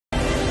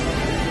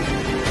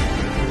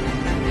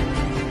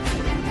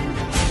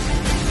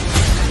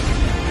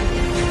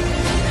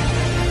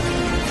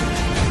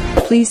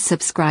Please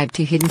subscribe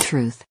to Hidden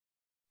Truth.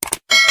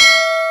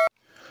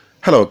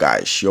 Hello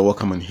guys, you're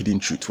welcome on Hidden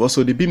Truth.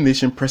 Also, the Beam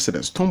Nation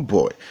president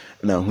Stonebwoy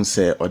now who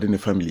say ordinary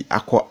family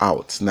akọ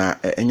out na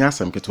enya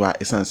sam ketwa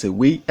esan say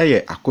we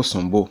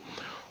akosombo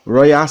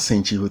Royal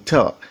Senchi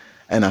Hotel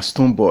and a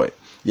Stonebwoy.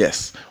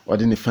 Yes,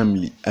 ordinary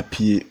family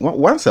appear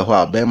once a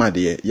while bema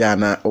de ya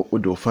na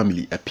odo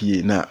family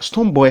appear na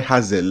Stonebwoy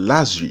has a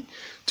luxury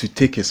to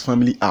take his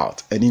family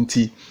out and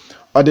inti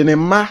ordinary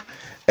ma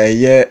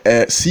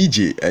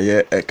CJ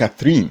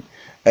Catherine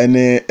and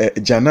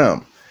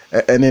Janam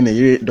and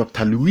then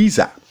Dr.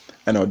 Louisa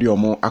and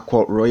Odiomo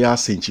Aqua Royal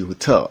Senchi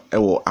Hotel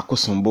ewo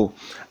Akosombo,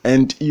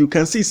 and you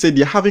can see said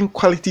they're having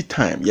quality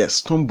time.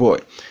 Yes, Stonebwoy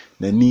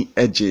ni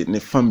eje ne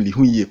family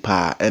hu ye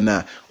pa and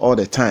all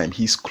the time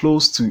he's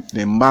close to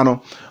the man.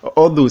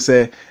 Although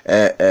say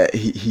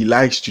he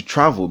likes to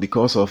travel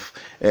because of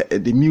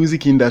the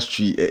music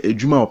industry,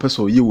 ejuma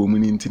opeso ye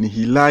woman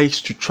he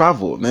likes to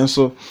travel. And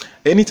so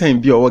anytime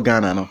be our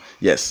Ghana no,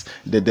 yes,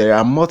 there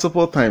are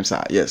multiple times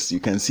yes, you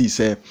can see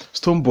say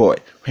Stonebwoy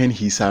when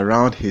he's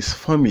around his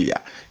family,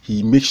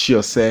 he makes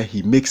sure say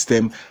he makes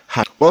them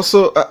happy.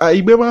 Also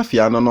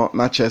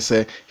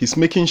he's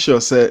making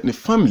sure say the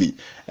family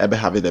ever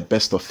have the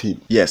best of him.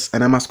 Yes,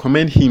 and I must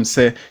commend him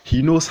say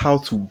he knows how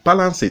to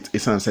balance it.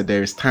 It's said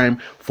there is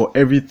time for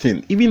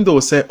everything. Even though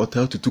say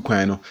hotel to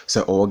tukwano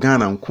say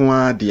Ghana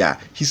nkwa dia,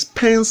 he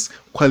spends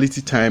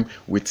quality time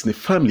with the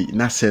family.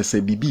 Na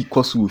say bibi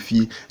kosu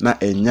fi na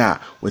enya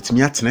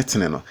wetimi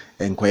atenetene no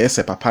enkoye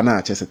se papa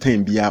na che se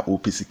time bia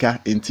opesika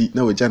enti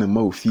na wagya ne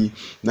ma ofi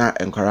na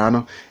enkwara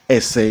no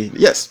say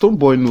yes,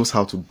 Stonebwoy knows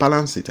how to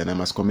balance it, and I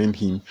must commend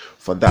him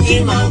for that.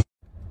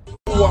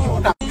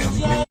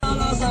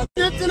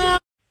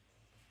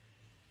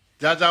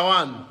 Jaja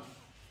one,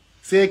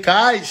 say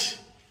Kaish.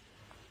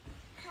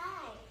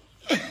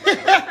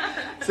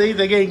 Say it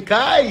again,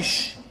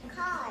 Kaish.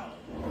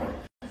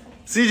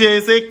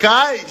 CJ, say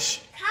Kaish.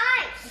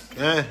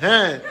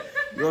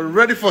 You're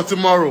ready for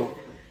tomorrow.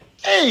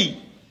 Hey,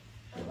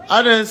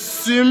 I don't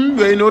assume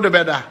you know the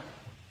better.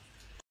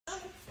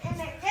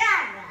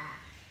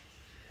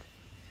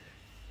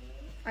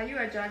 Are you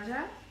a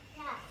Jaja?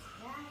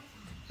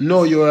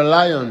 No, you're a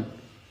lion.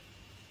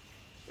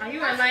 Are you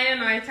a lion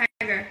or a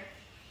tiger?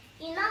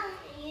 You're not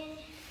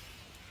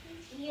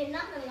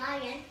a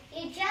lion.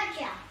 You're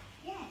Jaja.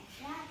 Yeah,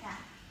 Jaja.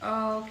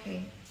 Oh,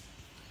 okay.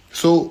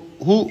 So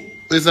who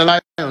is a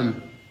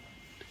lion?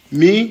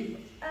 Me?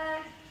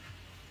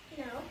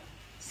 No.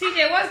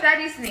 CJ, what's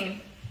daddy's name?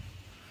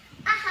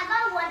 I have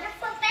a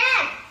wonderful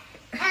bed.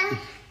 And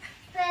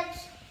bed.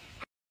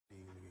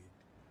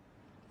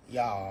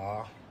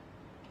 Yeah.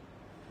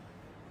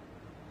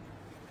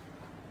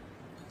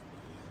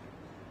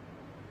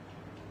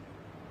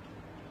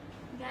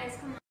 Guys,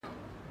 come on.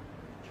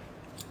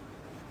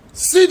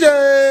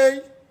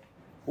 CJ,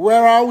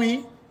 where are we?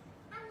 I'm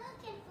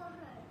looking for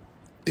her.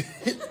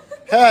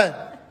 Hey, A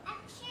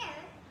chair.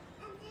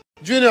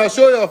 Junior,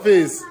 show your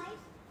face.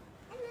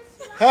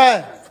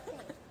 Hey,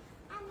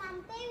 And I'm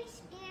very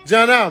scared.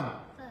 Janam,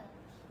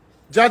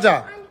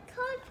 Jaja, I'm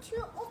cold to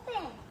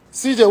open.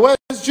 CJ,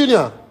 where's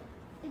Junior?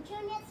 The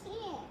junior's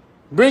here.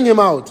 Bring him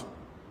out.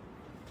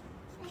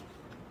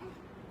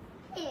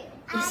 Here.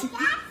 I got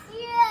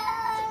you.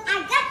 I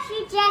got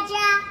you,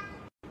 Jaja.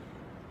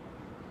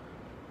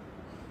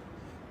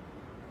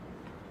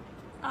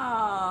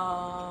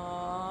 Aww.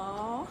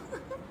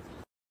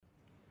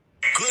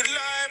 Good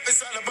life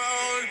is all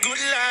about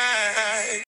good life.